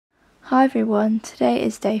Hi everyone, today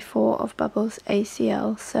is day 4 of Bubbles'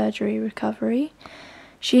 ACL surgery recovery.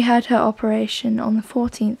 She had her operation on the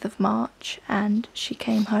 14th of March and she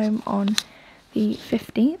came home on the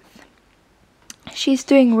 15th. She's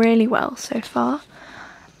doing really well so far.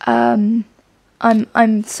 I'm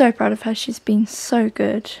so proud of her, she's been so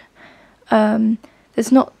good.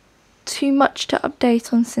 There's not too much to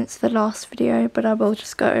update on since the last video, but I will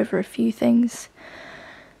just go over a few things.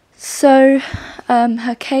 So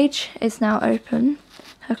her cage is now open,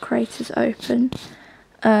 her crate is open.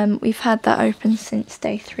 We've had that open since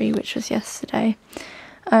day 3, which was yesterday,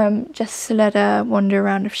 just to let her wander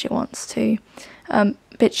around if she wants to,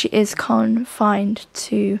 but she is confined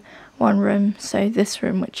to one room, so this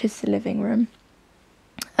room, which is the living room.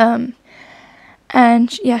 And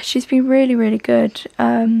yeah, she's been really good.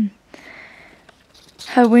 Her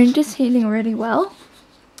wound is healing really well,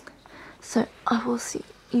 so I will see.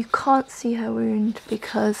 You can't see her wound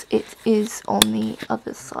because it is on the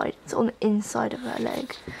other side, it's on the inside of her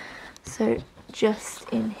leg. So just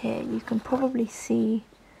in here you can probably see,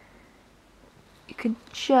 you can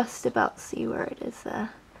just about see where it is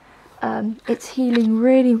there. It's healing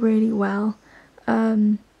really well.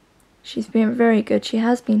 She's been very good. She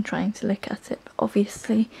has been trying to lick at it, but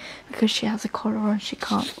obviously because she has a collar on she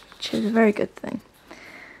can't, which is a very good thing.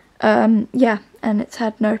 Yeah, and it's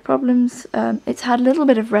had no problems. It's had a little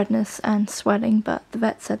bit of redness and swelling, but the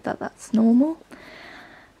vet said that that's normal.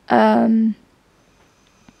 And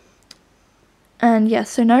yeah,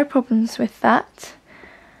 so no problems with that.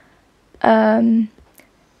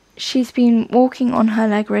 She's been walking on her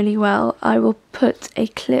leg really well. I will put a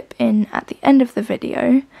clip in at the end of the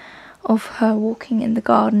video of her walking in the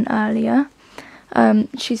garden earlier.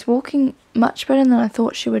 She's walking much better than I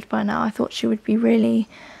thought she would by now. I thought she would be really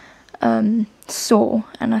sore,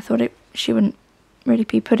 and I thought she wouldn't really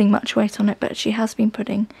be putting much weight on it, but she has been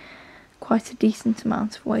putting quite a decent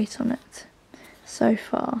amount of weight on it so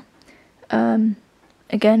far.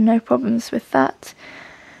 Again, no problems with that.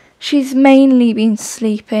 She's mainly been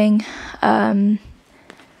sleeping,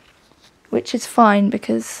 which is fine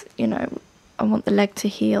because, you know, I want the leg to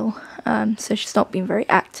heal, so she's not been very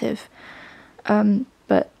active,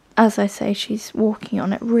 but as I say, she's walking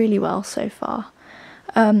on it really well so far.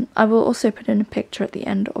 I will also put in a picture at the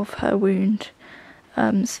end of her wound,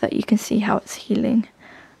 so that you can see how it's healing.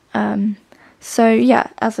 So yeah,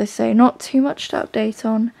 as I say, not too much to update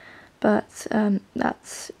on, but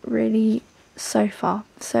that's really so far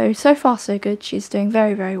so good. She's doing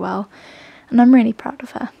very well, and I'm really proud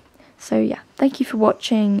of her. So yeah, thank you for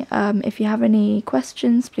watching. If you have any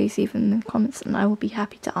questions, please leave them in the comments and I will be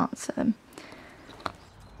happy to answer them.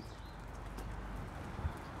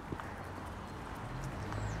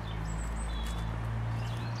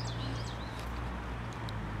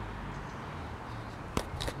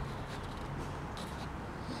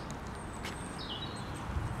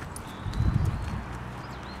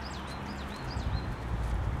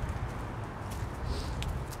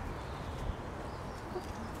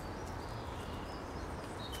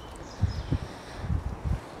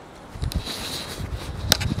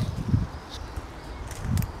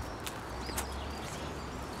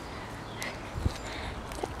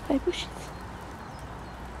 Bushes.